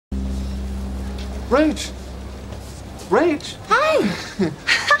Rach! Rach! Hi!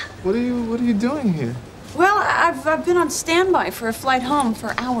 What are you doing here? Well, I've been on standby for a flight home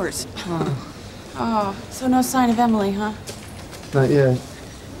for hours. Oh, so no sign of Emily, huh? Not yet.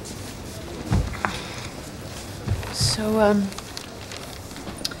 So,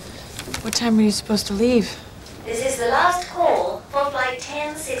 what time are you supposed to leave? This is the last call for flight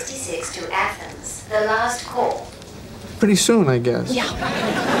 1066 to Athens. The last call. Pretty soon, I guess. Yeah.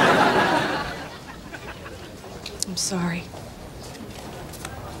 I'm sorry.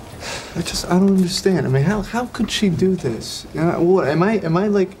 I don't understand. I mean, how could she do this? You know, what, am I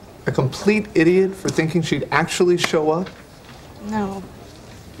like a complete idiot for thinking she'd actually show up? No,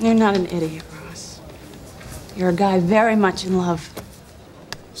 you're not an idiot, Ross. You're a guy very much in love.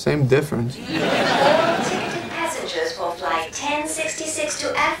 Same difference. All ticketed passengers for flight 1066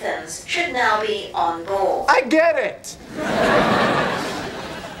 to Athens should now be on board. I get it!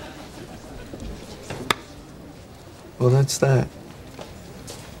 Well, that's that.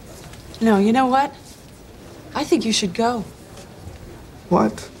 No, you know what? I think you should go.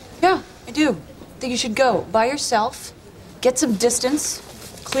 What? Yeah, I do. I think you should go by yourself, get some distance,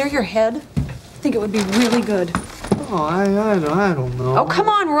 clear your head. I think it would be really good. Oh, I don't know. Oh, come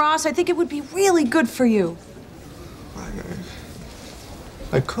on, Ross. I think it would be really good for you.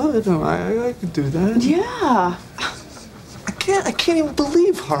 I could do that. Yeah. I can't even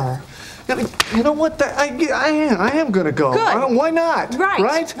believe her. You know what? I am gonna go. Good. Why not?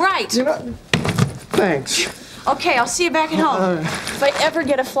 Right. You know, thanks. Okay, I'll see you back at home. If I ever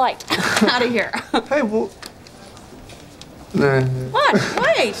get a flight out of here. Hey, well. Nah. What?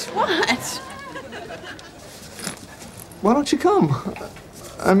 Wait, what? Why don't you come?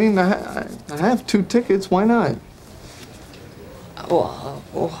 I mean, I have 2 tickets. Why not? Oh,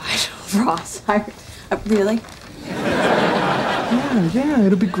 Ross, I really? Yeah,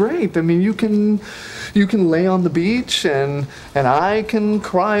 it'll be great. I mean, you can lay on the beach, and I can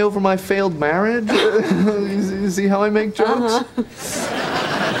cry over my failed marriage. You see how I make jokes?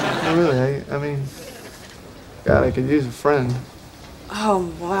 Really, I mean, God, I could use a friend.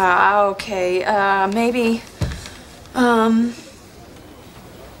 Oh, wow, okay, maybe,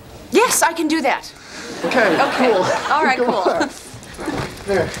 yes, I can do that. Okay, cool. All right, cool.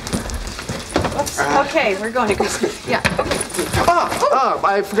 There. Oops. Okay, we're going to go. Yeah. Okay.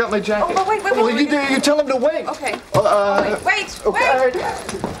 I forgot my jacket. Oh, wait. Well, you tell him to wait. Okay. Wait. Okay.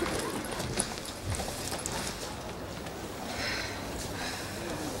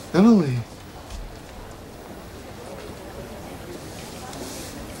 Emily.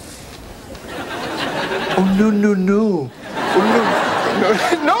 Oh, no. Oh,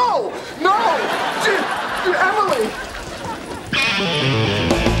 no. Emily.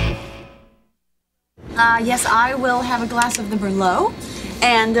 Yes, I will have a glass of the Merlot,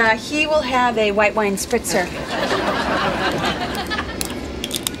 and he will have a white wine spritzer.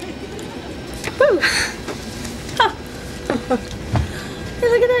 Woo. Huh. Hey,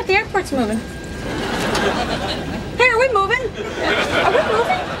 look at that, the airport's moving. Hey, are we moving? Are we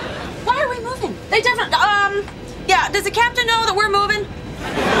moving? Why are we moving? They definitely, yeah, does the captain know that we're moving?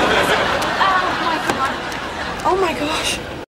 Oh my God. Oh my gosh.